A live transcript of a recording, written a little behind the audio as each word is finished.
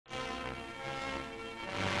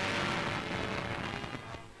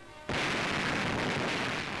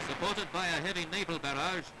Supported by a heavy naval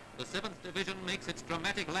barrage, the 7th Division makes its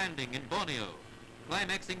dramatic landing in Borneo,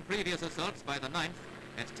 climaxing previous assaults by the 9th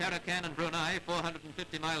at Tarakan and Brunei,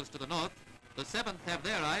 450 miles to the north. The 7th have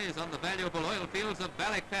their eyes on the valuable oil fields of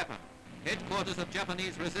Balikpapan, headquarters of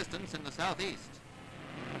Japanese resistance in the southeast.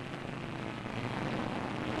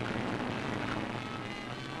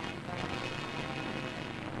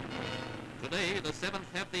 Today, the 7th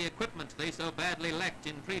have the equipment they so badly lacked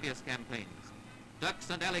in previous campaigns.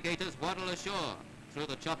 Ducks and alligators waddle ashore through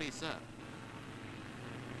the choppy surf.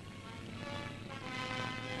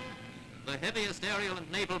 The heaviest aerial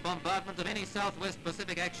and naval bombardment of any Southwest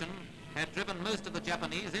Pacific action had driven most of the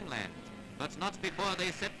Japanese inland, but not before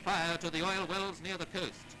they set fire to the oil wells near the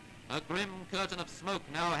coast. A grim curtain of smoke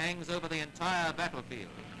now hangs over the entire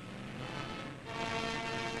battlefield.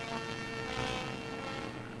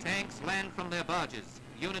 Tanks land from their barges,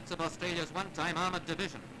 units of Australia's one-time armoured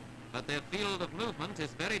division, but their field of movement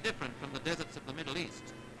is very different from the deserts of the Middle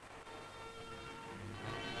East.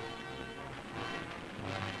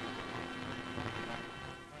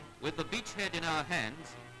 With the beachhead in our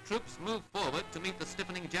hands, troops move forward to meet the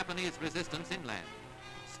stiffening Japanese resistance inland.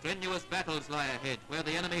 Strenuous battles lie ahead, where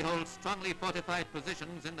the enemy holds strongly fortified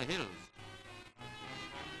positions in the hills.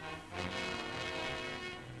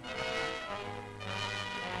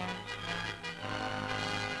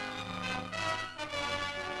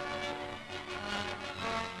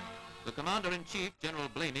 The Commander-in-Chief, General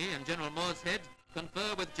Blamey, and General Morshead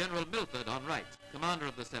confer with General Milford on right, commander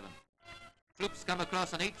of the 7th. Troops come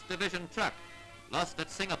across an 8th Division truck, lost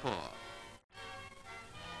at Singapore.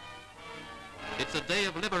 It's a day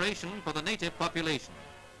of liberation for the native population.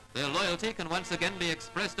 Their loyalty can once again be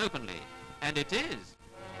expressed openly, and it is.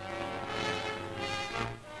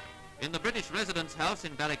 In the British Residence House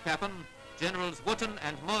in Balikpapan, Generals Wootton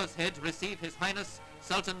and Morshead receive His Highness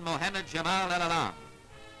Sultan Mohammed Shamal al-Alam.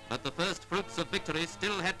 But the first fruits of victory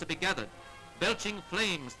still had to be gathered. Belching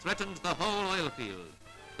flames threatened the whole oil field.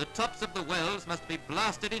 The tops of the wells must be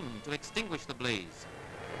blasted in to extinguish the blaze.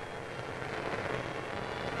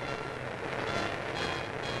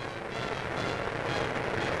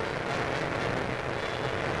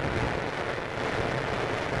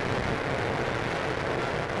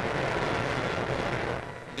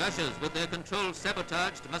 Gushers with their controls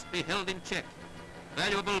sabotaged must be held in check.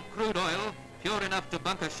 Valuable crude oil, pure enough to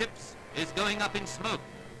bunker ships, is going up in smoke.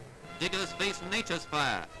 Diggers face nature's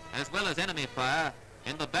fire, as well as enemy fire,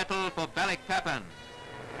 in the battle for Balikpapan.